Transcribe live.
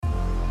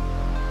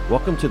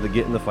Welcome to the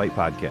Get in the Fight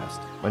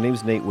podcast. My name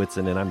is Nate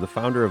Whitson, and I'm the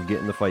founder of Get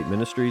in the Fight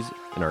Ministries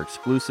and our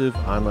exclusive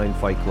online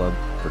fight club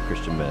for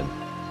Christian men.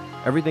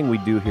 Everything we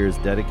do here is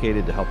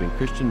dedicated to helping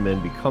Christian men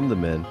become the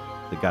men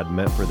that God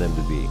meant for them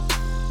to be.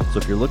 So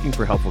if you're looking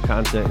for helpful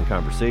content and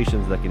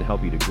conversations that can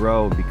help you to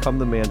grow and become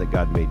the man that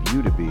God made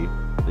you to be,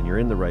 then you're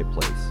in the right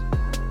place.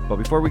 But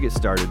before we get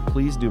started,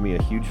 please do me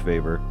a huge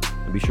favor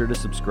and be sure to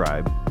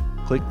subscribe,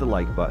 click the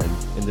like button,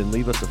 and then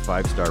leave us a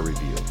 5-star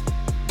review.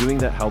 Doing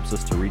that helps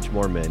us to reach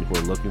more men who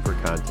are looking for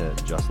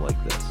content just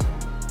like this.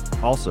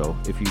 Also,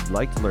 if you'd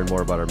like to learn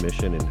more about our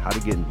mission and how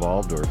to get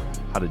involved or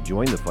how to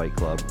join the Fight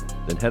Club,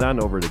 then head on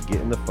over to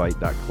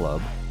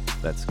getinthefight.club.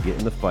 That's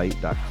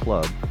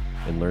getinthefight.club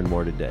and learn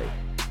more today.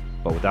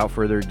 But without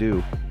further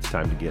ado, it's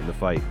time to get in the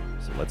fight.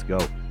 So let's go.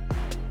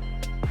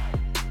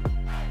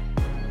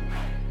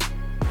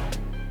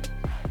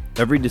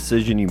 Every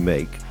decision you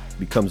make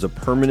becomes a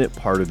permanent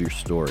part of your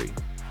story,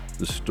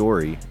 the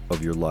story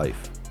of your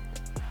life.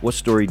 What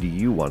story do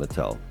you want to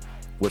tell?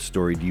 What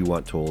story do you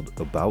want told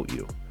about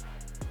you?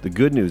 The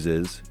good news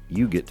is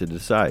you get to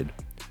decide.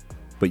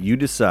 But you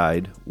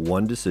decide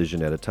one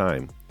decision at a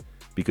time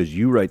because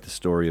you write the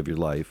story of your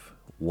life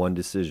one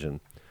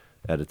decision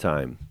at a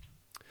time.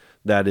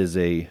 That is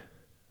a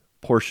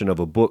portion of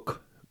a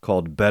book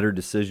called Better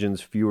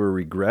Decisions, Fewer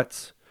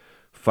Regrets,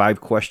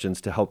 5 Questions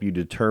to Help You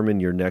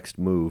Determine Your Next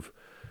Move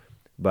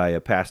by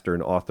a pastor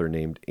and author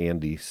named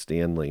Andy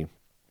Stanley.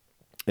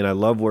 And I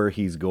love where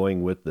he's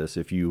going with this.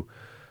 If you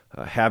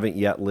haven't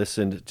yet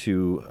listened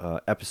to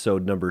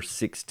episode number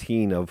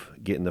 16 of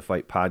Get in the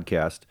Fight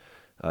podcast,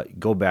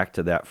 go back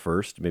to that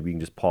first. Maybe you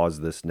can just pause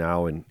this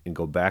now and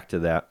go back to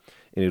that.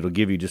 And it'll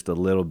give you just a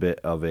little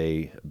bit of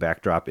a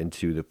backdrop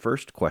into the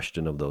first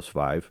question of those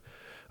 5.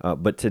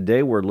 But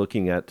today we're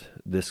looking at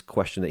this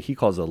question that he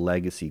calls a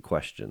legacy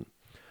question.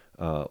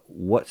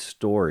 What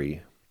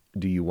story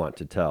do you want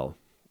to tell?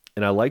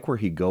 And I like where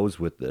he goes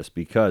with this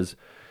because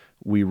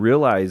we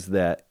realize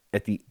that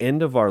at the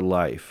end of our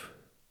life,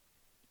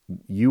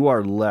 you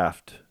are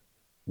left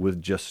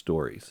with just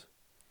stories.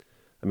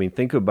 I mean,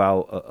 think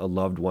about a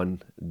loved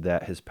one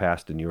that has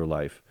passed in your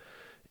life,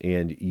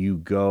 and you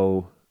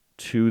go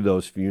to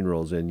those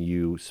funerals and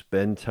you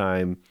spend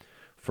time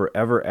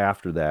forever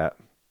after that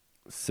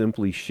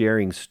simply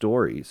sharing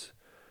stories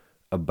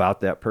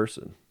about that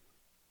person.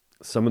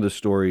 Some of the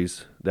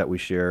stories that we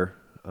share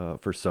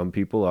for some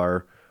people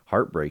are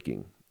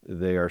heartbreaking.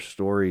 They are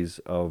stories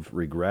of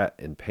regret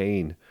and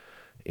pain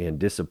and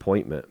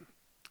disappointment.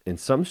 And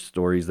some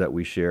stories that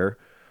we share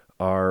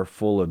are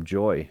full of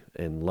joy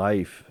and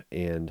life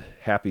and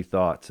happy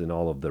thoughts and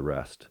all of the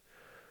rest.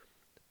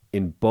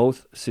 In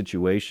both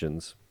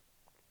situations,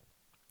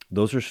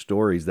 those are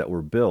stories that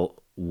were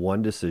built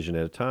one decision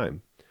at a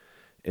time.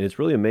 And it's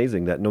really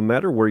amazing that no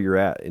matter where you're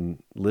at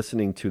in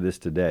listening to this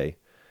today,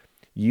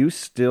 you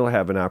still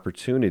have an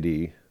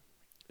opportunity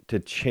to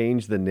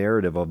change the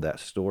narrative of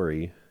that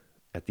story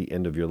at the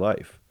end of your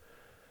life.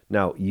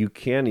 Now, you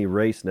can't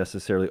erase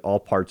necessarily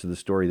all parts of the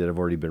story that have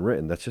already been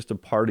written. That's just a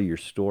part of your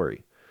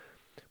story.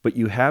 But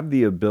you have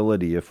the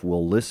ability, if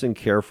we'll listen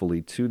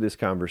carefully to this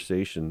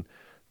conversation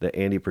that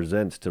Andy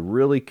presents, to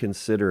really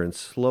consider and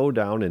slow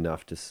down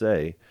enough to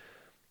say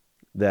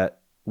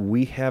that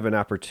we have an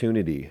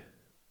opportunity,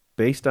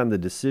 based on the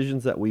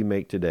decisions that we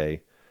make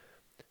today,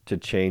 to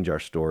change our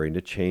story and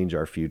to change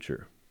our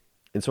future.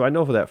 And so I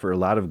know that for a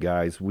lot of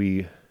guys,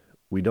 we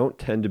don't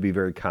tend to be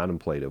very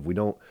contemplative. We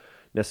don't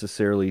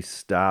necessarily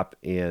stop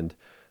and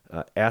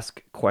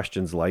ask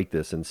questions like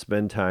this and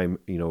spend time,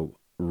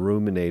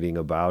 ruminating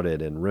about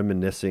it and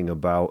reminiscing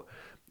about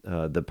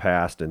the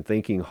past and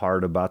thinking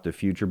hard about the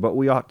future. But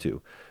we ought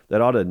to.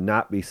 That ought to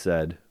not be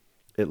said,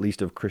 at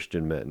least of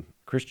Christian men.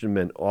 Christian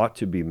men ought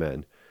to be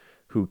men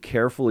who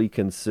carefully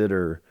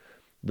consider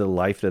the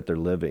life that they're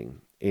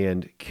living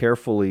and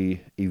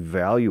carefully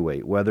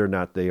evaluate whether or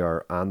not they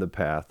are on the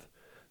path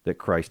that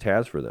Christ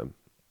has for them.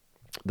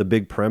 The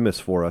big premise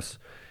for us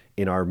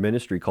in our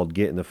ministry called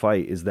Get in the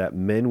Fight is that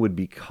men would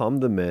become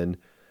the men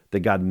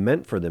that God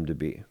meant for them to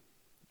be,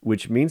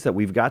 which means that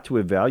we've got to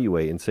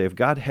evaluate and say, if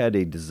God had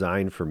a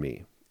design for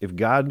me, if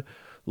God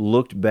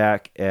looked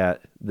back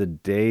at the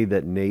day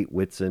that Nate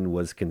Whitson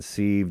was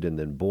conceived and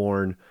then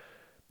born,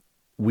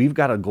 we've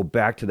got to go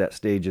back to that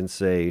stage and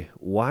say,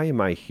 why am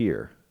I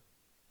here?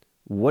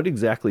 What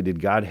exactly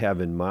did God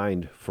have in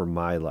mind for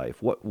my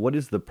life? What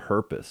is the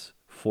purpose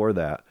for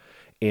that?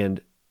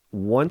 And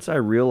once I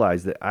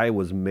realized that I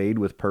was made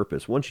with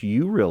purpose, once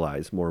you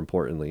realize, more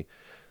importantly,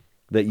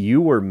 that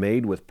you were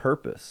made with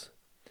purpose,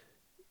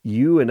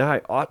 you and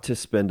I ought to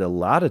spend a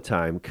lot of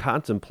time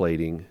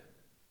contemplating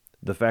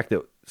the fact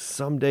that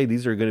someday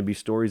these are going to be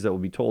stories that will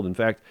be told. In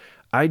fact,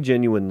 I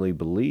genuinely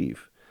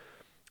believe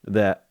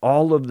that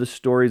all of the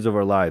stories of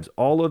our lives,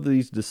 all of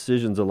these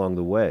decisions along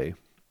the way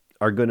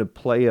are going to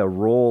play a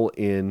role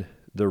in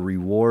the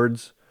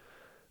rewards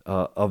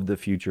of the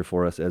future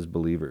for us as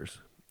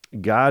believers.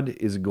 God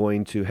is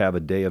going to have a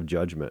day of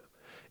judgment.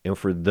 And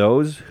for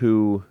those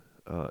who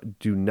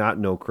do not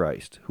know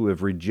Christ, who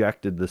have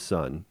rejected the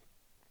Son,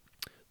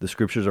 The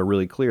scriptures are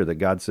really clear that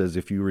God says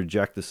if you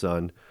reject the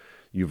Son,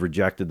 you've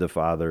rejected the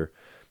Father,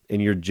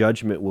 and your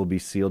judgment will be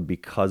sealed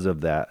because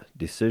of that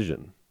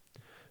decision.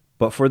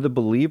 But for the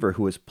believer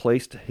who has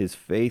placed his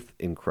faith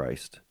in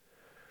Christ,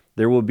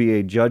 there will be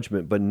a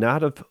judgment, but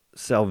not of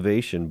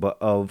salvation, but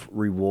of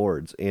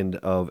rewards and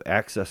of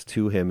access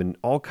to him and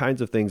all kinds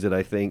of things that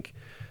I think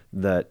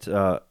that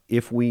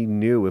if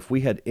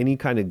we had any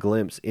kind of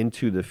glimpse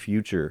into the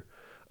future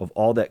of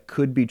all that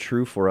could be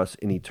true for us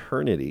in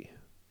eternity,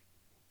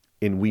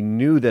 and we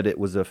knew that it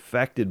was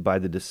affected by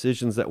the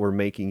decisions that we're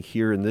making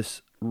here in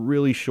this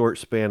really short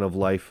span of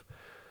life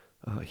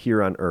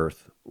here on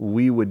earth,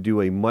 we would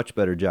do a much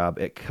better job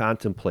at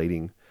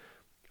contemplating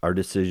our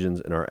decisions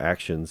and our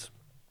actions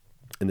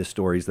and the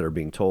stories that are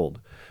being told,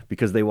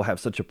 because they will have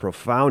such a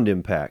profound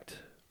impact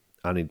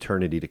on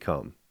eternity to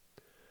come.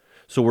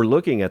 So we're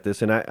looking at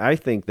this, and I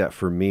think that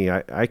for me,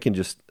 I can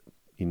just,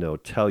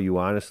 tell you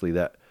honestly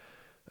that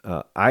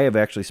I have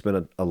actually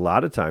spent a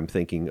lot of time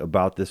thinking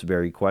about this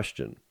very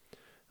question.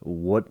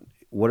 What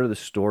are the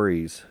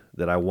stories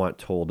that I want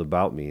told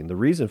about me? And the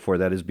reason for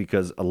that is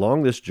because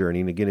along this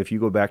journey, and again, if you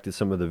go back to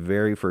some of the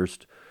very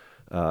first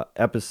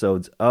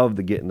episodes of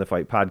the Get in the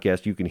Fight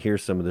podcast, you can hear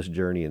some of this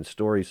journey and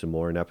story some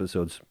more in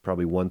episodes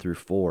probably 1 through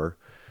 4.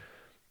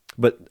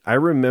 But I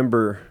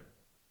remember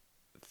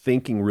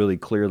thinking really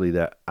clearly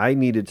that I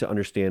needed to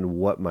understand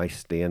what my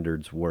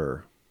standards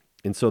were.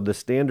 And so the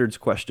standards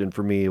question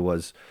for me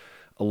was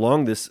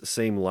along this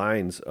same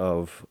lines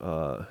of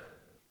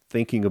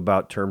thinking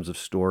about terms of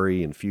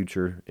story and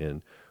future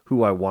and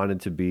who I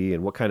wanted to be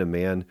and what kind of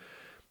man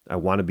I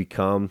want to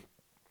become.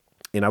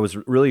 And I was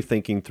really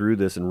thinking through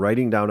this and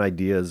writing down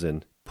ideas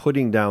and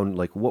putting down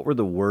like what were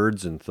the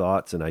words and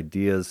thoughts and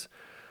ideas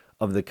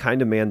of the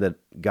kind of man that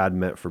God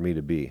meant for me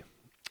to be.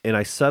 And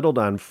I settled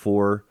on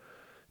 4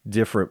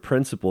 different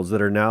principles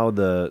that are now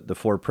the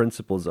 4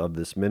 principles of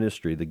this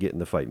ministry, the Get in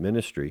the Fight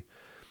ministry.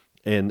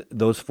 And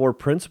those 4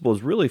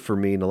 principles really for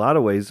me in a lot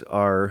of ways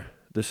are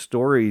the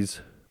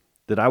stories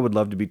that I would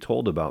love to be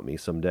told about me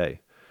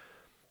someday.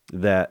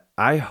 That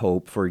I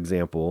hope, for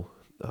example,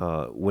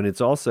 when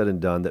it's all said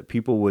and done, that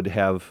people would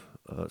have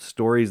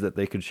stories that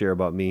they could share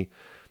about me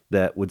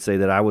that would say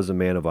that I was a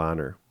man of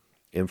honor.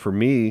 And for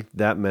me,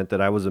 that meant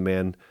that I was a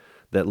man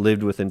that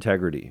lived with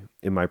integrity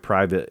in my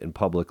private and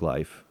public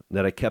life,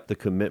 that I kept the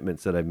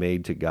commitments that I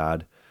made to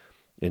God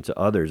and to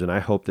others. And I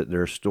hope that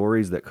there are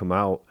stories that come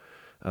out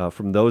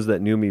from those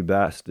that knew me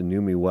best and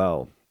knew me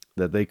well,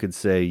 that they could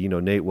say,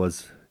 Nate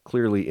was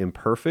clearly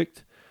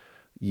imperfect,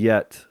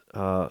 yet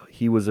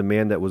he was a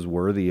man that was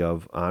worthy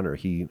of honor.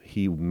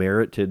 He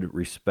merited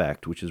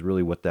respect, which is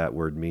really what that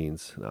word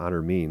means.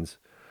 Honor means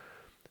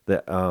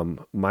that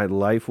my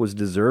life was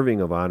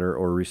deserving of honor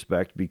or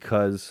respect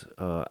because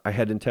I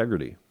had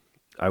integrity.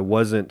 I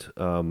wasn't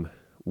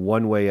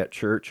one way at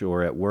church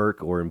or at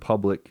work or in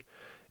public,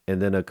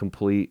 and then a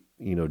complete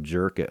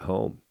jerk at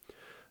home.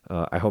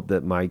 I hope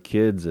that my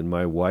kids and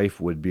my wife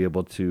would be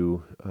able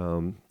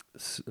to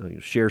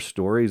share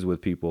stories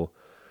with people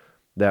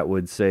that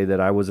would say that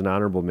I was an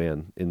honorable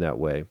man in that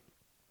way,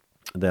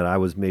 that I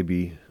was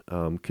maybe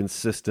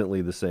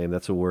consistently the same.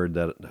 That's a word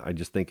that I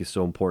just think is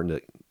so important,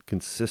 to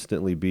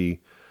consistently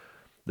be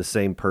the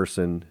same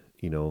person,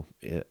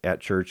 at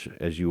church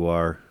as you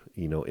are,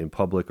 in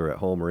public or at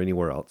home or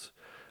anywhere else.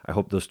 I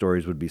hope those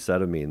stories would be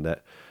said of me, and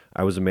that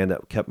I was a man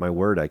that kept my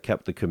word. I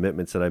kept the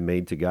commitments that I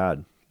made to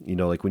God.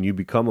 Like when you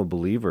become a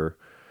believer,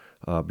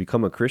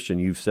 become a Christian,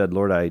 you've said,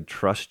 Lord, I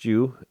trust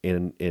you,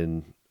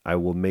 and I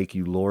will make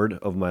you Lord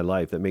of my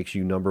life. That makes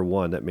you number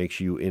one. That makes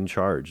you in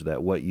charge,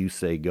 that what you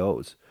say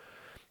goes.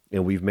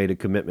 And we've made a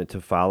commitment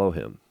to follow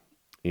him.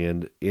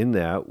 And in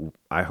that,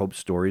 I hope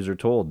stories are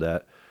told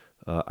that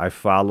I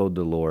followed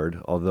the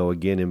Lord, although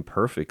again,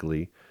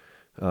 imperfectly,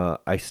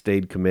 I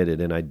stayed committed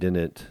and I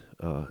didn't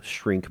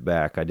shrink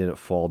back. I didn't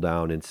fall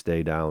down and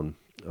stay down,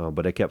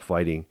 but I kept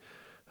fighting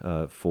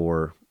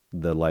for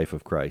the life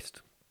of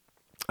Christ.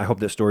 I hope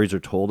that stories are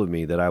told of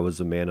me that I was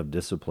a man of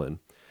discipline.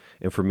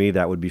 And for me,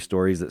 that would be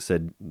stories that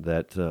said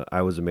that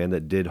I was a man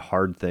that did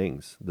hard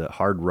things, the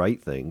hard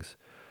right things,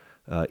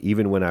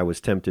 even when I was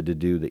tempted to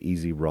do the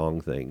easy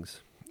wrong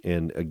things.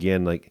 And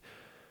again, like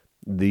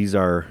these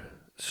are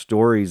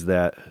stories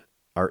that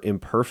are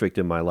imperfect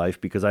in my life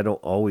because I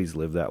don't always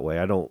live that way.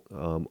 I don't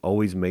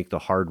always make the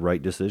hard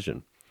right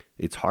decision.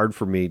 It's hard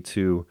for me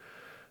to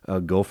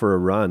go for a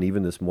run.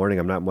 Even this morning,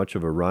 I'm not much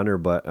of a runner,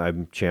 but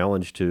I'm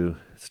challenged to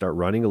start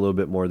running a little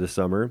bit more this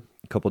summer.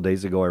 A couple of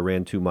days ago, I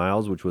ran 2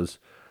 miles, which was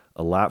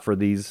a lot for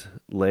these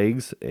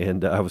legs,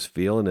 and I was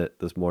feeling it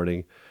this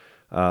morning.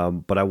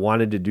 But I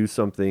wanted to do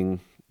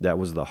something that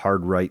was the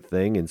hard right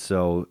thing. And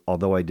so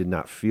although I did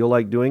not feel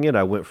like doing it,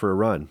 I went for a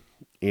run.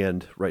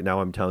 And right now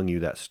I'm telling you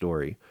that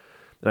story.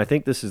 And I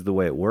think this is the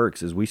way it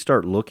works, is we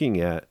start looking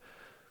at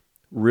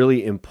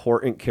really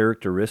important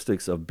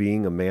characteristics of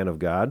being a man of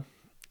God,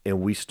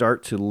 and we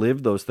start to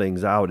live those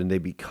things out, and they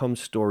become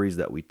stories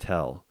that we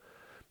tell.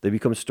 They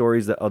become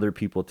stories that other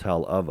people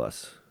tell of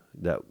us,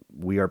 that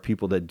we are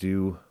people that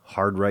do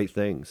hard right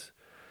things,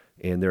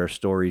 and there are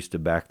stories to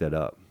back that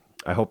up.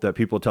 I hope that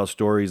people tell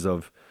stories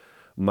of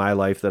my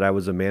life, that I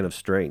was a man of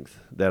strength,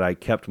 that I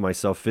kept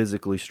myself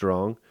physically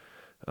strong,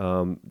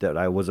 that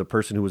I was a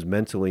person who was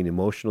mentally and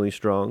emotionally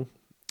strong,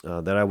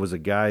 that I was a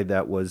guy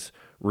that was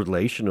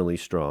relationally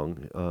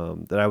strong,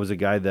 that I was a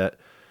guy that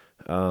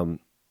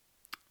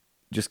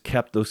just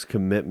kept those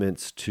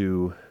commitments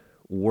to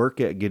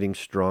work at getting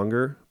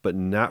stronger, but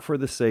not for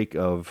the sake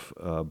of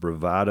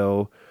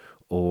bravado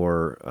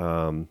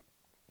or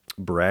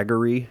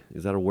braggery.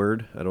 Is that a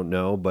word? I don't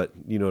know, but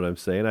you know what I'm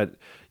saying.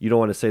 You don't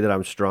want to say that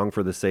I'm strong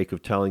for the sake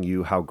of telling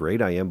you how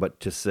great I am, but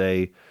to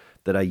say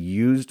that I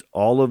used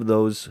all of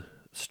those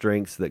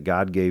strengths that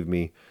God gave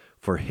me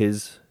for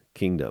His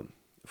kingdom,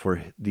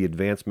 for the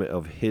advancement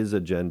of His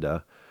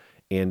agenda,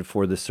 and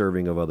for the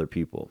serving of other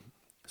people.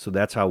 So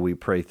that's how we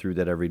pray through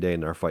that every day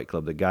in our Fight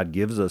Club, that God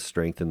gives us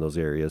strength in those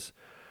areas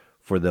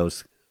for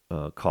those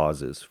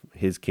causes,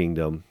 His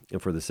kingdom,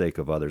 and for the sake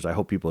of others. I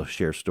hope people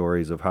share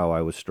stories of how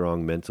I was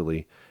strong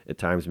mentally at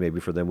times, maybe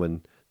for them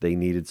when they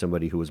needed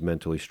somebody who was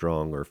mentally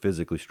strong or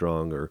physically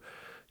strong or,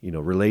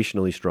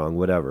 relationally strong,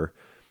 whatever.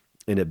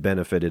 And it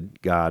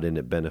benefited God and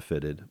it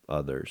benefited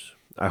others.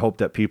 I hope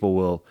that people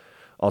will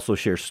also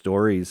share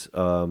stories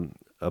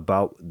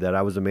about that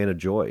I was a man of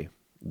joy,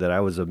 that I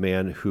was a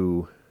man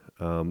who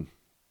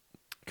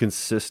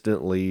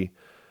consistently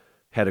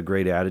had a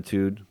great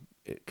attitude,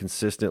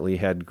 consistently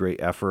had great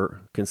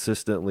effort,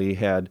 consistently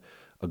had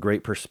a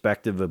great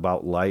perspective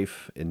about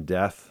life and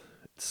death,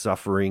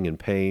 suffering and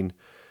pain,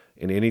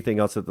 and anything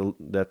else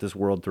that this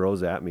world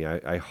throws at me.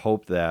 I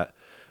hope that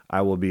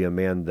I will be a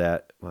man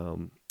that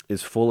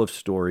is full of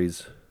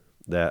stories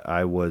that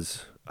I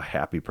was a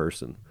happy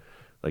person.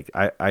 Like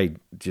I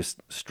just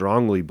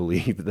strongly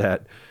believe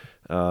that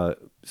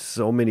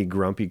so many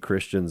grumpy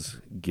Christians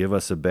give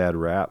us a bad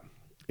rap.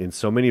 And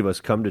so many of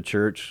us come to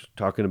church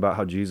talking about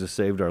how Jesus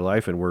saved our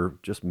life, and we're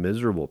just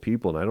miserable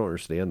people, and I don't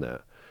understand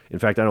that. In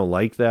fact, I don't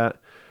like that,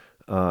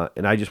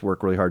 and I just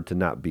work really hard to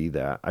not be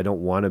that. I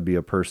don't want to be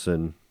a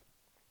person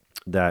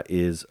that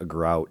is a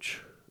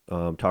grouch,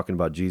 talking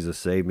about Jesus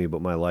saved me,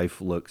 but my life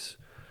looks,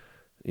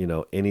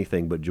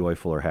 anything but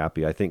joyful or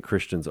happy. I think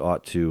Christians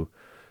ought to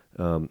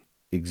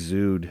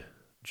exude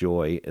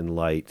joy and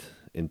light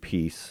and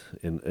peace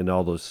and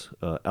all those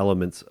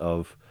elements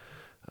of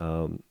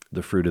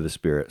the fruit of the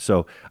Spirit.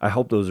 So I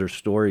hope those are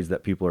stories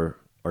that people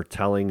are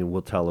telling and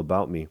will tell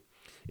about me.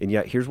 And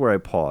yet here's where I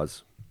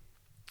pause.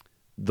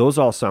 Those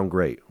all sound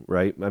great,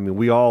 right? I mean,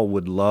 we all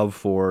would love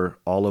for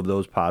all of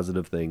those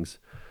positive things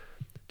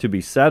to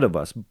be said of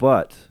us,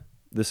 but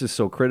this is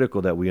so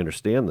critical that we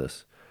understand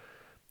this.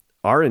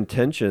 Our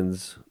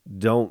intentions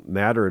don't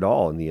matter at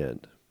all in the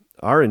end.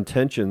 Our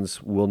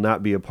intentions will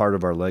not be a part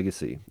of our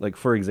legacy. Like,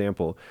 for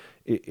example,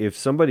 if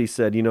somebody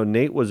said,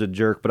 Nate was a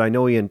jerk, but I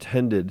know he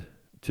intended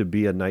to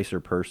be a nicer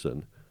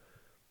person,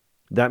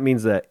 that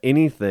means that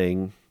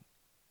anything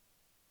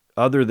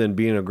other than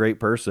being a great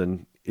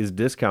person is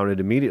discounted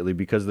immediately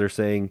because they're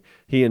saying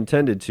he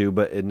intended to,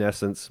 but in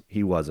essence,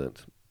 he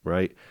wasn't,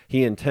 right?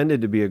 He intended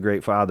to be a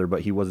great father,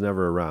 but he was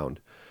never around.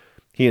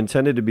 He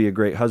intended to be a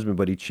great husband,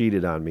 but he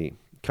cheated on me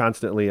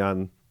constantly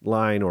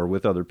online or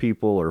with other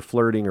people or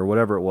flirting or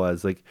whatever it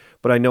was.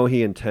 But I know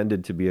he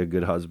intended to be a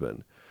good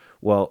husband.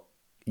 Well,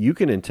 you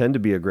can intend to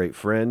be a great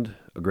friend,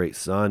 a great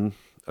son,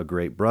 a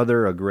great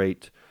brother, a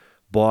great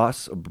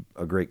boss,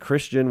 a great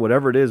Christian,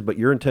 whatever it is, but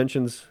your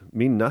intentions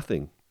mean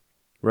nothing,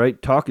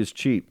 right? Talk is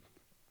cheap.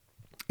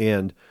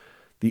 And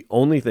the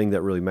only thing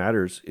that really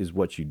matters is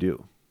what you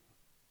do,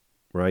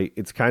 right?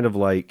 It's kind of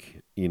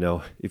like,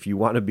 if you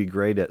want to be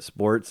great at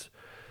sports,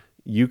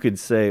 you could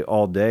say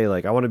all day,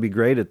 like, I want to be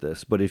great at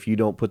this. But if you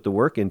don't put the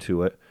work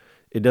into it,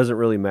 it doesn't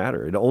really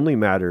matter. It only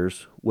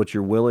matters what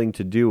you're willing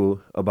to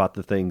do about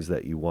the things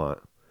that you want.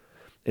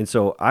 And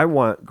so I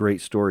want great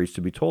stories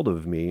to be told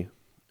of me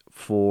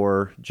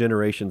for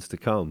generations to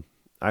come.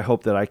 I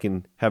hope that I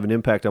can have an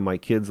impact on my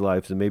kids'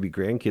 lives and maybe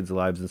grandkids'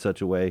 lives in such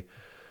a way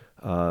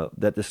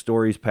that the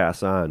stories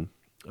pass on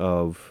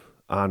of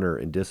honor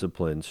and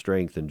discipline,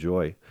 strength and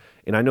joy.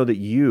 And I know that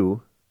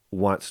you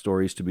want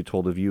stories to be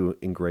told of you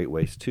in great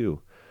ways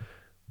too.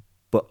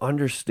 But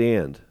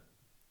understand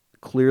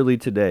clearly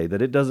today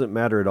that it doesn't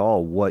matter at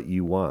all what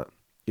you want.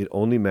 It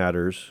only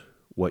matters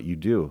what you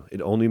do.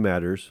 It only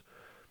matters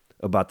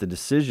about the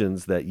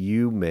decisions that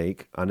you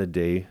make on a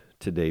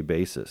day-to-day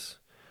basis.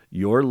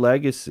 Your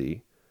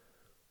legacy,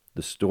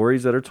 the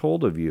stories that are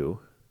told of you,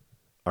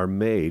 are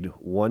made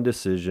one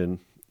decision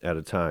at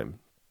a time.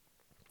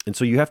 And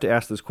so you have to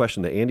ask this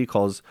question that Andy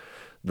calls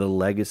the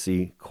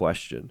legacy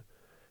question.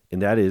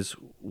 And that is,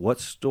 what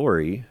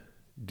story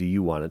do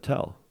you want to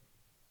tell?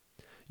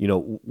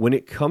 When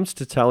it comes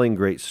to telling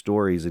great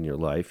stories in your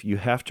life, you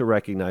have to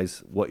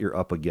recognize what you're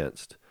up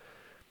against.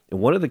 And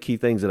one of the key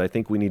things that I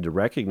think we need to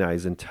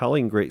recognize in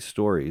telling great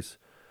stories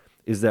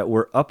is that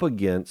we're up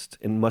against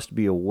and must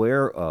be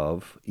aware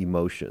of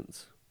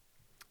emotions.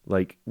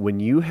 Like when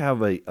you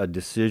have a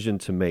decision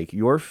to make,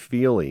 your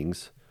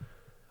feelings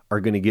are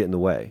going to get in the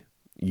way.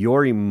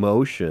 Your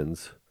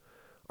emotions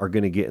are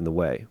going to get in the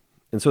way.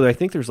 And so I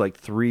think there's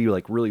three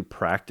really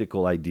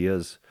practical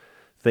ideas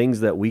things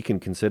that we can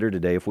consider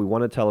today if we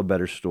want to tell a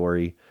better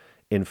story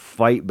and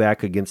fight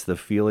back against the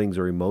feelings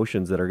or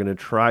emotions that are going to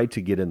try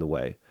to get in the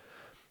way.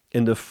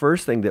 And the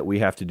first thing that we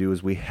have to do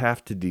is we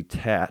have to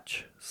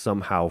detach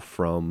somehow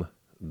from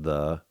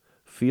the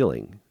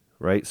feeling,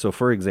 right? So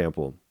for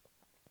example,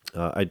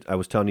 I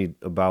was telling you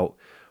about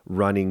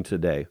running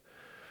today.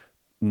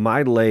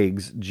 My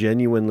legs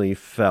genuinely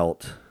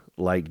felt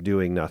like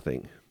doing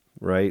nothing,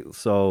 right?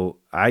 So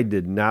I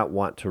did not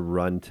want to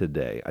run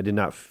today. I did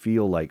not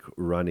feel like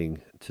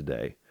running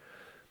today.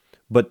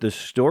 But the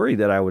story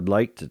that I would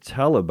like to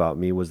tell about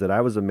me was that I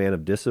was a man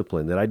of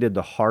discipline, that I did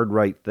the hard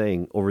right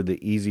thing over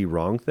the easy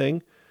wrong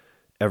thing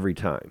every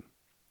time.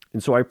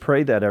 And so I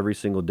pray that every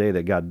single day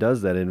that God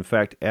does that. And in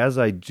fact, as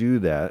I do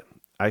that,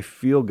 I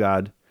feel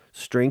God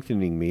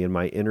strengthening me in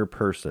my inner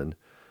person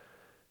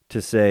to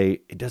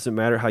say, it doesn't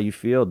matter how you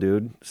feel,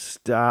 dude.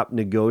 Stop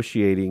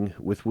negotiating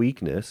with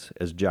weakness,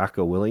 as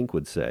Jocko Willink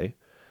would say,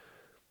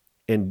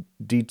 and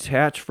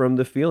detach from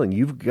the feeling.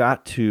 You've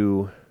got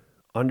to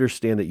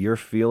understand that your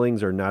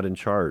feelings are not in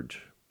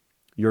charge.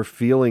 Your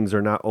feelings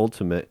are not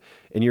ultimate,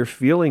 and your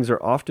feelings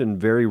are often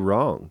very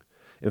wrong.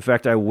 In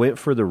fact, I went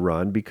for the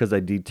run because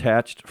I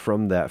detached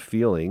from that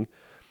feeling.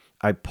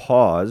 I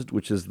paused,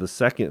 which is the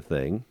second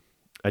thing.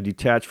 I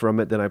detach from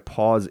it, then I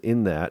pause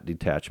in that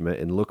detachment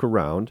and look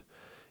around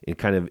and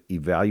kind of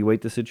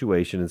evaluate the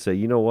situation and say,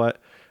 you know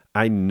what?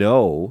 I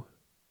know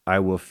I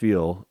will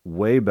feel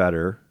way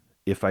better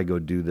if I go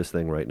do this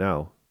thing right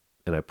now.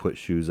 And I put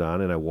shoes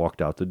on and I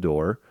walked out the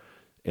door.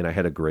 And I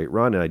had a great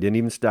run, and I didn't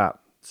even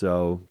stop.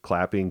 So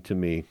clapping to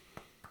me,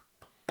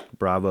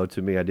 bravo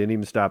to me. I didn't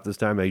even stop this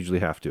time. I usually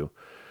have to.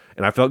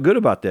 And I felt good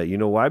about that. You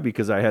know why?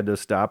 Because I had to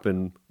stop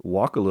and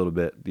walk a little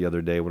bit the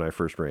other day when I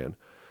first ran.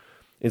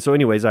 And so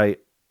anyways, I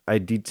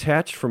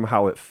detached from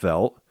how it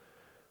felt.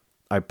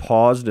 I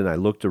paused and I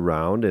looked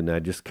around and I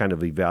just kind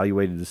of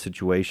evaluated the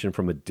situation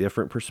from a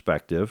different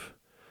perspective.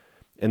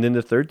 And then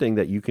the third thing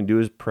that you can do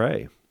is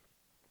pray.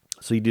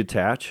 So you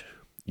detach,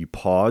 you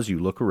pause, you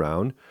look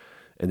around,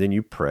 and then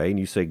you pray and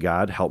you say,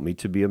 God, help me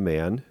to be a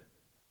man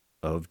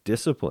of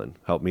discipline.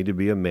 Help me to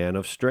be a man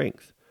of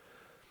strength.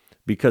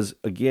 Because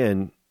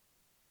again,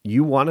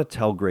 you want to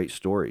tell great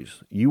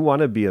stories. You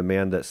want to be a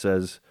man that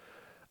says,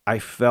 I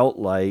felt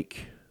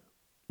like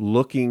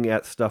looking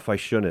at stuff I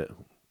shouldn't,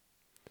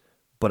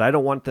 but I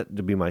don't want that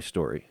to be my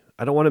story.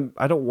 I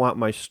don't want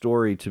my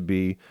story to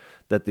be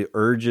that the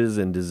urges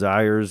and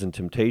desires and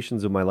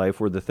temptations of my life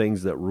were the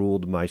things that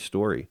ruled my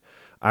story.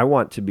 I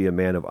want to be a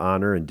man of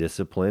honor and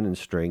discipline and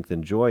strength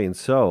and joy. And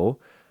so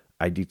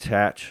I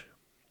detach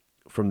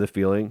from the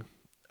feeling.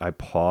 I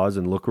pause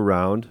and look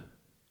around,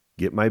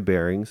 get my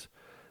bearings,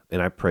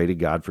 and I pray to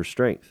God for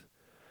strength.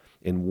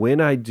 And when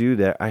I do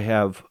that, I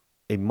have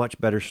a much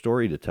better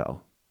story to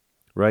tell,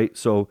 right?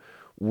 So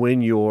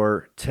when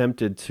you're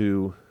tempted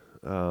to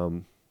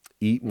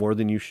eat more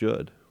than you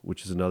should,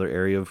 which is another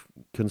area of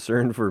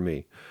concern for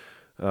me,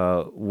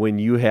 when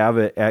you have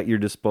it at your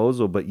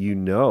disposal, but you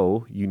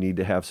know you need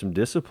to have some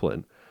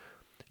discipline,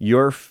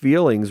 your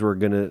feelings were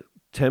going to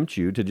tempt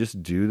you to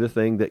just do the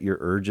thing that your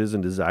urges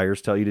and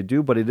desires tell you to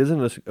do, but it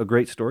isn't a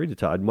great story to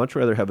tell. I'd much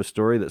rather have a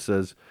story that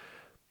says,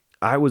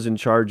 I was in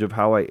charge of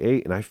how I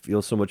ate and I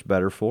feel so much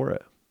better for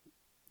it,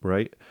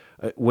 right?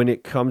 When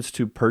it comes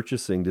to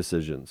purchasing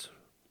decisions,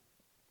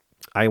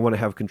 I want to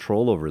have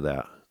control over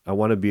that. I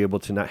want to be able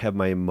to not have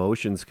my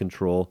emotions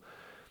control,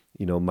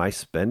 my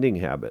spending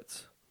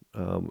habits.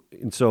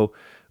 And so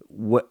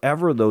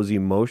whatever those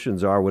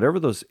emotions are, whatever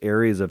those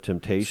areas of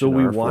temptation So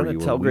we are want for to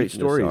you, tell or great weakness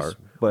stories, are,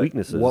 but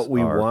weaknesses what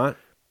we are, want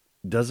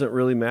doesn't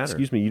really matter.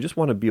 excuse me, you just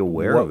want to be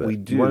aware What of it. we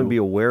You want to do be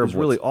aware is of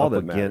really what's all up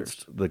that matters.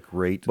 against the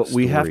great But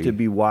we have to story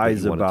be that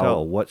wise you want to about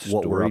tell. what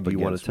story do you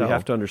want to tell. We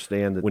have to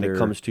understand that when there it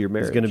comes to your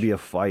marriage. is going to be a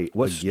fight.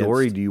 What against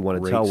story do you want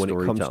to great tell when it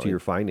comes to storytelling. your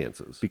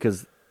finances?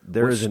 Because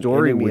there What is an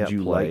story enemy would at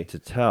you play like to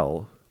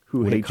tell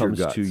who when hates it comes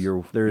your to guts.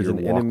 your There is your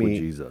an walk with enemy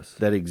Jesus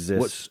that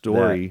exists. What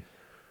story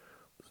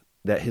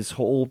that his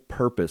whole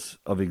purpose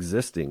of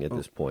existing at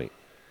this point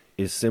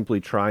is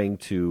simply trying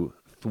to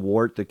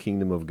thwart the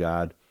kingdom of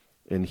God,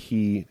 and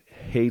he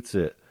hates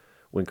it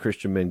when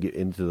Christian men get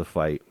into the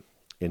fight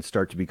and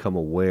start to become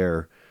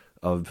aware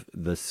of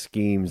the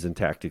schemes and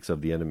tactics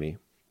of the enemy.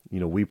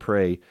 We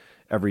pray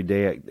every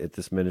day at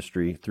this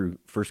ministry through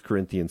 1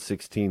 Corinthians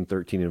 16,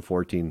 13, and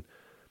 14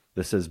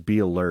 that says, be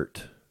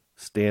alert,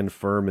 stand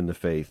firm in the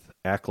faith,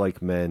 act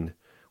like men,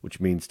 which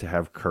means to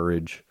have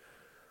courage,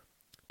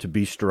 to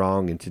be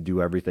strong, and to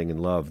do everything in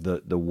love.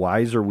 The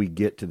wiser we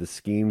get to the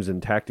schemes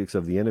and tactics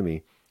of the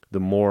enemy, the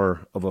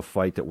more of a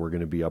fight that we're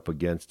going to be up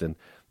against. And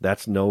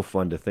that's no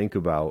fun to think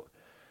about.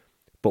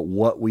 But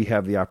what we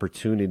have the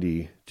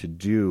opportunity to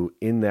do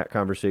in that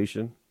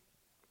conversation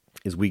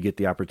is we get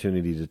the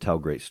opportunity to tell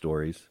great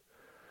stories.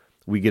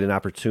 We get an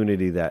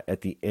opportunity that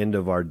at the end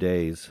of our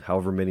days,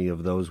 however many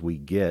of those we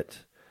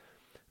get,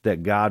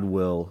 that God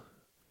will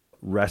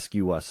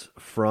rescue us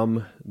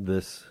from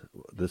this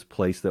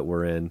place that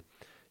we're in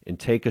and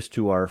take us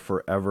to our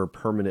forever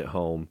permanent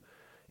home.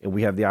 And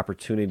we have the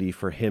opportunity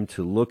for him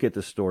to look at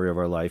the story of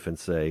our life and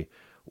say,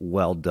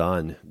 well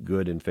done,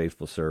 good and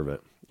faithful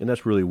servant. And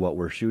that's really what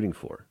we're shooting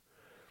for.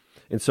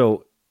 And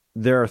so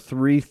there are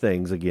three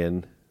things,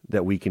 again,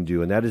 that we can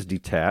do, and that is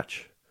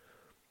detach,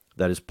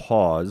 that is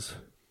pause,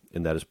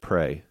 and that is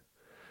pray.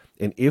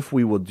 And if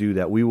we will do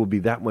that, we will be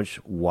that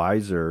much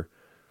wiser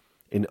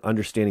in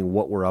understanding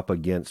what we're up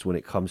against when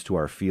it comes to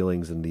our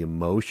feelings and the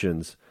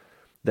emotions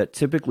that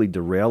typically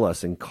derail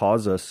us and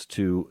cause us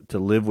to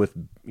live with,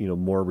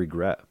 more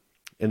regret.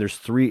 And there's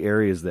three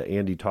areas that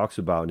Andy talks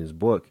about in his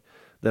book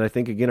that I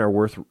think, again, are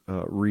worth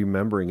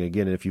remembering.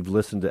 Again, if you've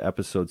listened to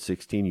episode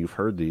 16, you've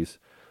heard these.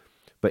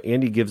 But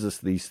Andy gives us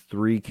these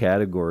three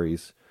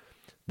categories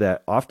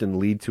that often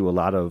lead to a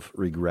lot of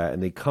regret,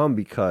 and they come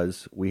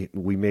because we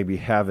maybe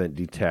haven't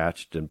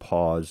detached and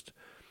paused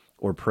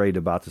or prayed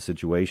about the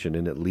situation,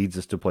 and it leads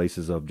us to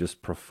places of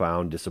just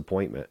profound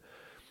disappointment.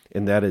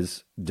 And that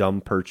is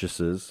dumb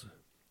purchases,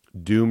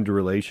 doomed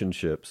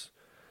relationships,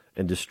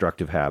 and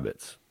destructive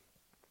habits.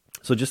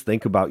 So just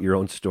think about your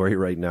own story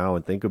right now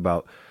and think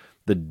about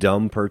the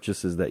dumb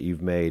purchases that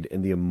you've made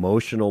and the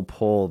emotional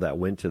pull that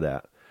went to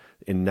that.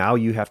 And now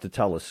you have to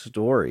tell a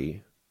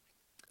story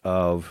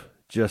of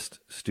just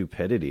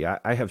stupidity.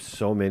 I have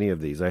so many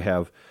of these. I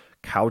have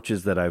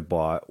couches that I've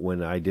bought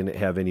when I didn't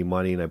have any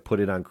money and I put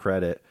it on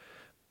credit,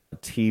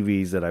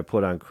 TVs that I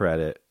put on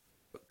credit,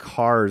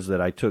 cars that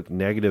I took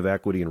negative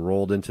equity and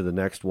rolled into the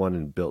next one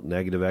and built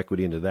negative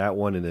equity into that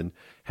one and then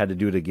had to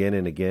do it again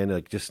and again,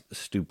 like just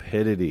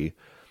stupidity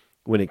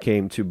when it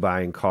came to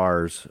buying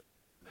cars.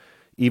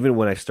 Even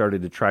when I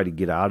started to try to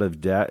get out of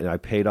debt and I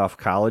paid off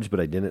college, but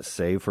I didn't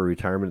save for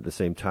retirement at the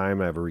same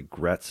time, I have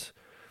regrets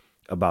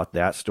about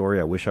that story.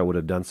 I wish I would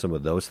have done some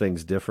of those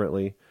things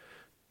differently.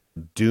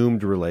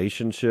 Doomed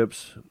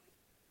relationships,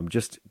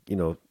 just,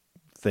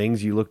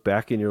 things you look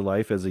back in your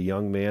life as a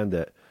young man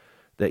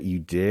that you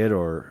did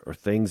or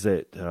things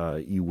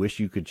that you wish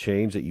you could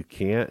change that you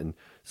can't. And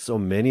so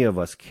many of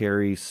us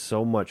carry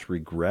so much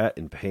regret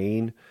and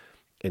pain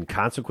and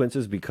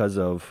consequences because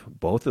of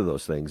both of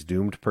those things,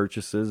 doomed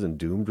purchases and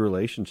doomed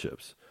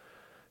relationships.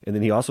 And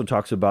then he also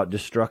talks about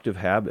destructive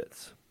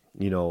habits.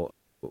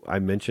 I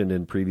mentioned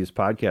in previous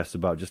podcasts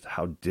about just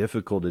how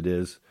difficult it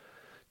is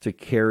to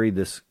carry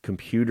this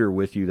computer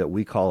with you that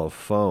we call a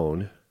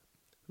phone.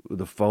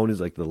 The phone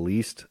is like the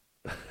least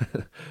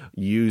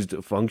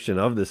used function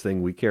of this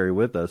thing we carry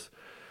with us.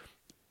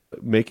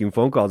 Making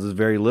phone calls is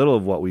very little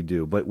of what we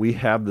do, but we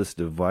have this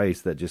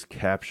device that just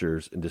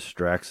captures and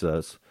distracts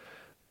us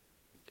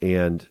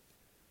and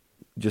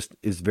just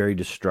is very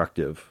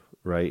destructive,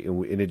 right?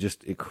 And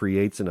it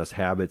creates in us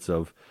habits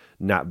of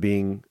not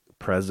being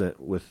present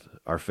with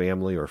our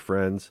family or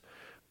friends.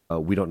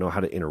 We don't know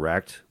how to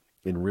interact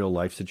in real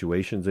life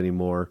situations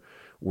anymore.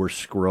 We're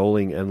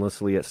scrolling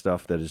endlessly at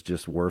stuff that is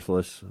just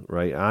worthless,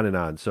 right? On and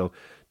on. So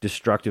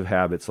destructive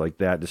habits like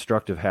that,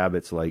 destructive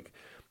habits like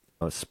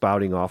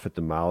spouting off at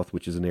the mouth,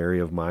 which is an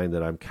area of mine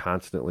that I'm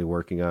constantly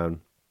working on.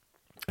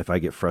 If I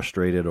get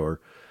frustrated or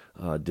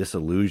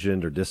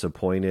disillusioned or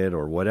disappointed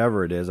or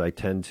whatever it is, I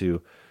tend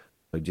to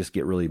just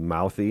get really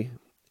mouthy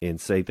and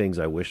say things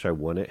I wish I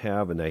wouldn't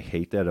have, and I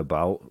hate that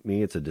about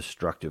me. It's a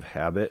destructive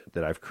habit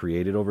that I've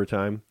created over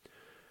time,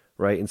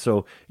 right? And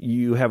so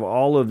you have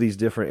all of these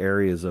different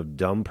areas of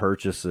dumb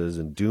purchases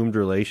and doomed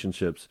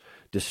relationships,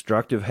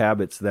 destructive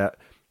habits that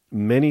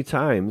many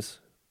times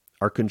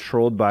are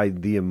controlled by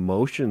the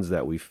emotions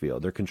that we feel.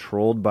 They're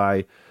controlled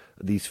by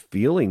these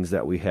feelings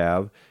that we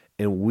have,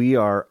 and we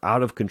are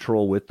out of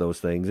control with those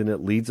things, and it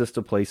leads us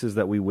to places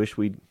that we wish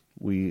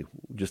we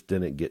just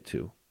didn't get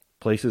to,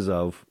 places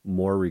of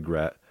more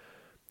regret,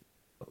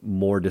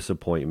 more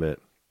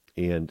disappointment,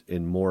 and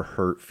more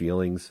hurt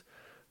feelings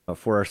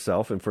for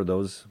ourselves and for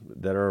those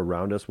that are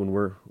around us when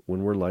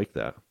we're like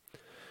that.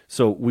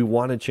 So we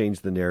want to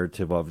change the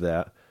narrative of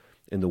that,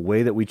 and the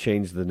way that we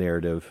change the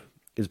narrative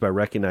is by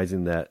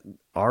recognizing that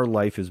our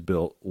life is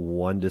built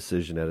one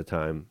decision at a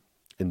time,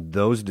 and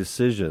those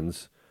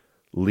decisions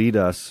lead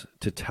us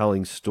to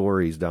telling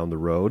stories down the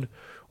road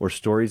or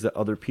stories that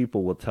other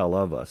people will tell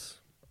of us.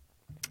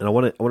 And I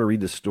want to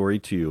read this story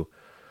to you,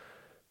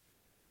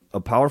 a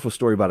powerful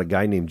story about a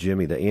guy named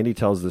Jimmy that Andy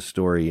tells this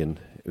story, and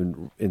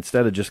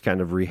instead of just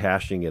kind of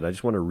rehashing it, I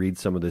just want to read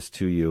some of this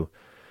to you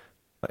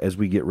as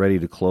we get ready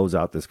to close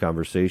out this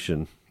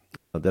conversation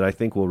that I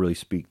think will really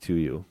speak to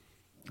you.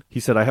 He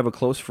said, "I have a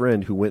close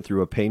friend who went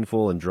through a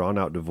painful and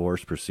drawn-out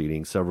divorce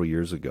proceeding several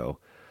years ago.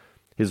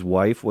 His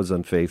wife was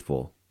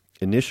unfaithful.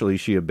 Initially,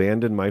 she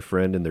abandoned my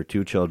friend and their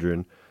 2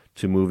 children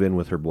to move in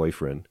with her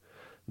boyfriend.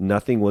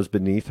 Nothing was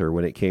beneath her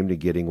when it came to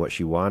getting what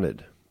she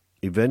wanted.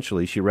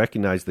 Eventually, she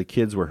recognized the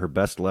kids were her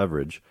best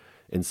leverage,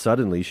 and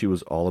suddenly she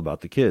was all about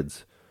the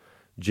kids.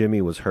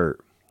 Jimmy was hurt,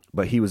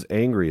 but he was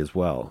angry as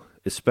well,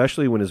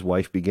 especially when his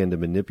wife began to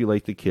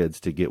manipulate the kids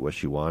to get what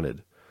she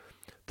wanted.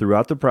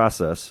 Throughout the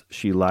process,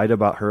 she lied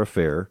about her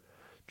affair,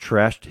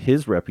 trashed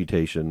his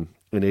reputation,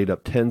 and ate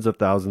up tens of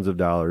thousands of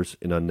dollars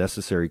in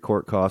unnecessary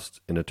court costs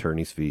and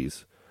attorney's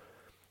fees.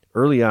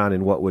 Early on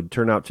in what would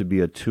turn out to be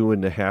a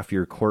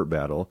 2.5-year court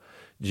battle,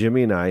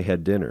 Jimmy and I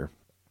had dinner.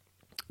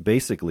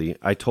 Basically,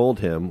 I told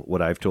him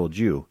what I've told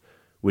you.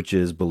 which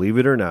is, believe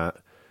it or not,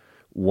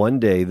 one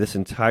day this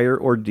entire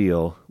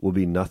ordeal will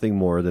be nothing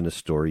more than a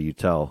story you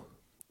tell.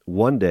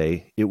 One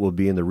day it will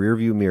be in the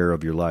rearview mirror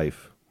of your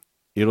life.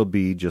 It'll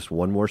be just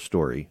one more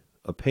story,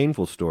 a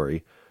painful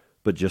story,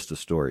 but just a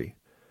story.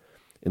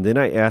 And then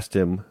I asked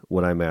him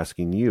what I'm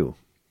asking you.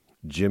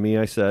 Jimmy,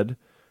 I said,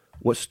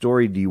 what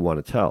story do you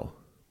want to tell?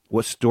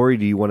 What story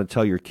do you want to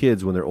tell your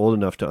kids when they're old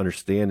enough to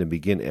understand and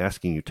begin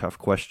asking you tough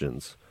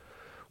questions?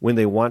 When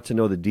they want to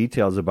know the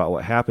details about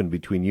what happened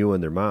between you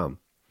and their mom?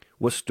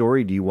 What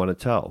story do you want to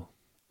tell?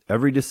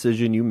 Every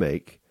decision you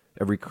make,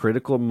 every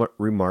critical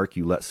remark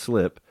you let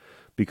slip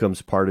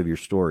becomes part of your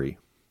story.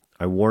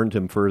 I warned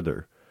him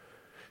further.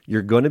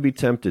 You're going to be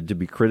tempted to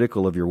be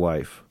critical of your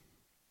wife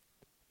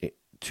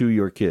to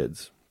your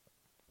kids.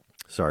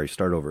 Sorry,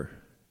 start over.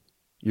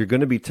 You're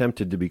going to be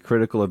tempted to be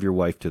critical of your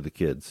wife to the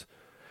kids.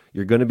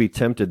 You're going to be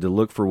tempted to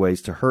look for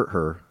ways to hurt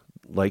her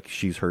like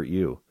she's hurt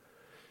you.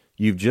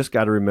 You've just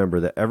got to remember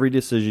that every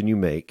decision you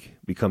make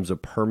becomes a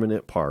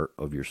permanent part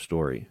of your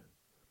story.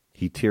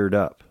 He teared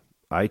up.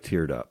 I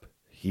teared up.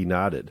 He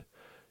nodded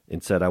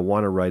and said, I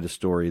want to write a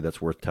story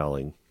that's worth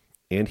telling.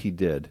 And he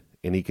did,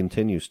 and he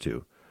continues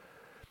to.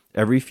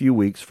 Every few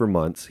weeks for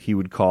months, he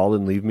would call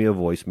and leave me a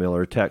voicemail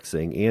or a text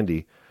saying,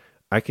 Andy,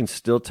 I can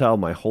still tell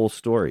my whole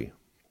story.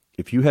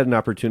 If you had an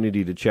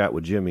opportunity to chat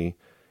with Jimmy,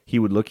 he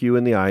would look you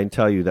in the eye and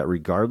tell you that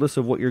regardless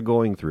of what you're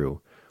going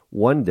through,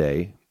 one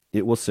day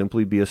it will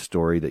simply be a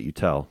story that you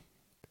tell.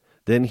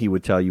 Then he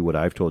would tell you what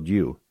I've told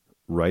you.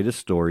 Write a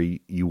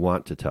story you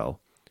want to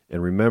tell.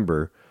 And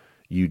remember,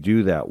 you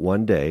do that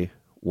one day,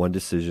 one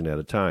decision at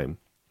a time.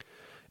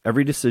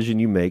 Every decision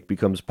you make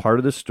becomes part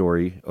of the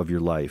story of your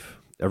life.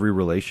 Every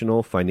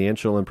relational,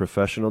 financial, and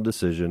professional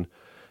decision,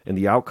 and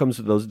the outcomes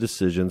of those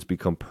decisions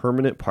become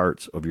permanent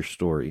parts of your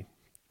story.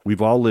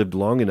 We've all lived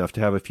long enough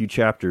to have a few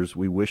chapters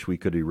we wish we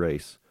could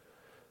erase.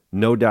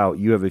 No doubt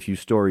you have a few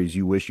stories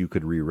you wish you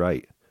could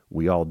rewrite.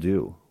 We all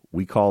do.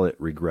 We call it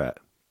regret.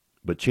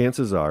 But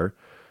chances are,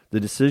 the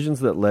decisions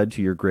that led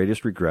to your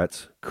greatest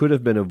regrets could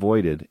have been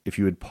avoided if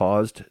you had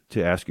paused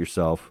to ask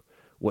yourself,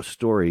 what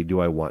story do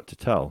I want to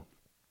tell?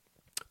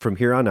 From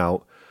here on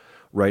out,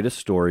 write a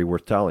story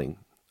worth telling.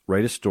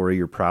 Write a story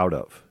you're proud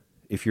of.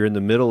 If you're in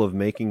the middle of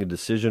making a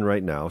decision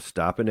right now,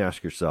 stop and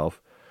ask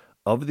yourself,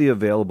 of the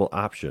available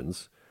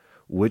options,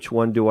 which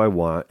one do I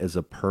want as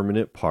a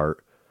permanent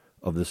part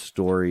of the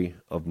story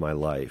of my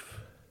life?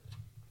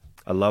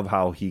 I love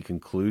how he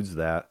concludes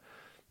that,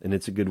 and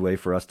it's a good way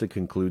for us to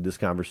conclude this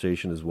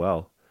conversation as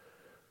well.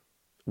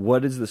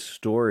 What is the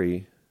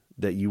story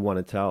that you want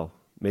to tell?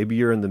 Maybe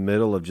you're in the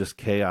middle of just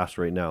chaos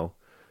right now.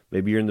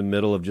 Maybe you're in the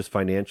middle of just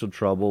financial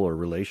trouble or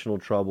relational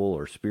trouble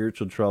or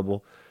spiritual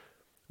trouble,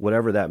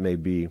 whatever that may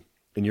be,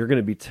 and you're going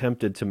to be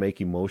tempted to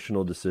make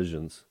emotional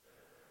decisions.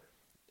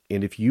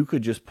 And if you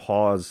could just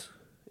pause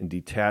and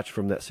detach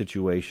from that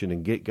situation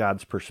and get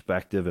God's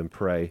perspective and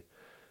pray,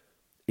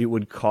 it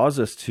would cause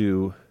us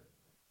to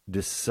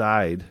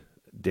decide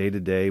day to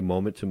day,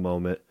 moment to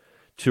moment,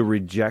 to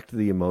reject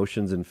the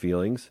emotions and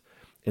feelings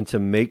and to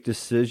make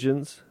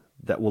decisions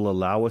that will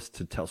allow us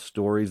to tell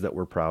stories that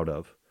we're proud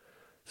of,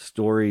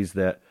 stories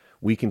that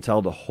we can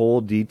tell the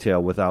whole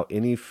detail without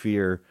any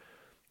fear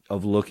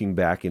of looking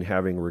back and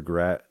having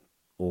regret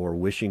or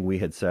wishing we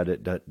had said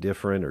it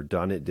different or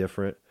done it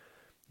different.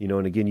 You know,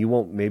 and again, you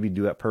won't maybe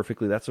do that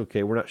perfectly. That's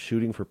okay. We're not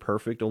shooting for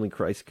perfect. Only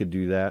Christ could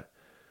do that.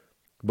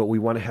 But we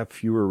want to have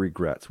fewer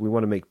regrets. We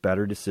want to make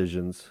better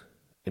decisions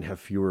and have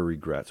fewer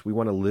regrets. We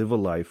want to live a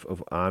life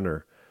of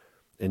honor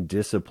and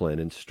discipline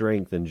and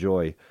strength and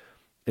joy.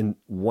 And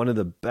one of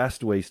the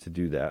best ways to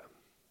do that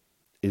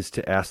is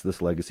to ask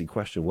this legacy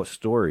question. What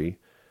story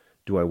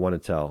do I want to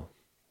tell?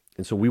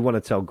 And so we want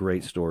to tell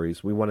great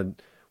stories. We want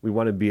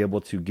to be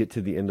able to get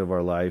to the end of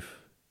our life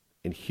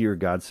and hear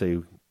God say,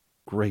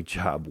 great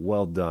job,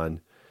 well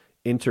done.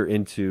 Enter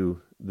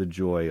into the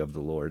joy of the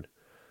Lord.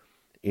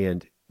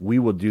 And we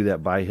will do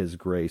that by his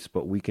grace,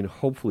 but we can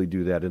hopefully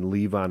do that and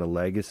leave on a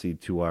legacy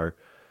to our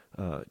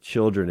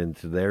children and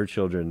to their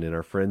children and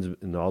our friends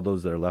and all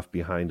those that are left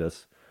behind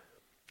us,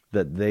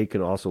 that they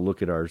can also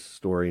look at our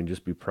story and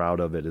just be proud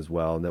of it as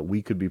well, and that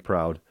we could be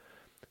proud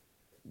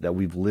that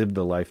we've lived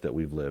the life that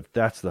we've lived.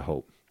 That's the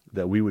hope,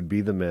 that we would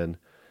be the men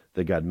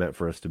that God meant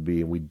for us to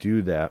be. And we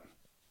do that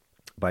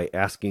by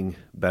asking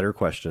better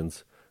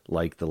questions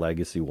like the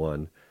legacy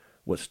one.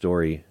 What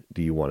story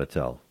do you want to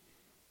tell?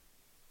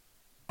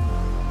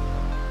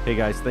 Hey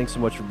guys, thanks so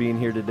much for being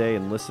here today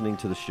and listening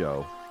to the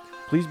show.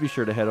 Please be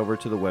sure to head over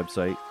to the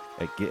website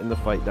at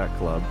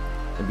getinthefight.club.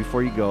 And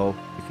before you go,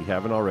 if you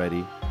haven't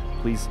already,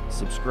 please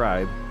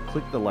subscribe,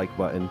 click the like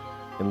button,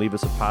 and leave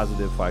us a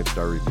positive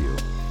 5-star review.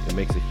 It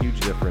makes a huge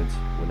difference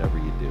whenever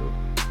you do.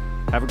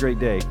 Have a great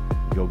day.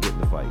 Go get in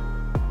the fight.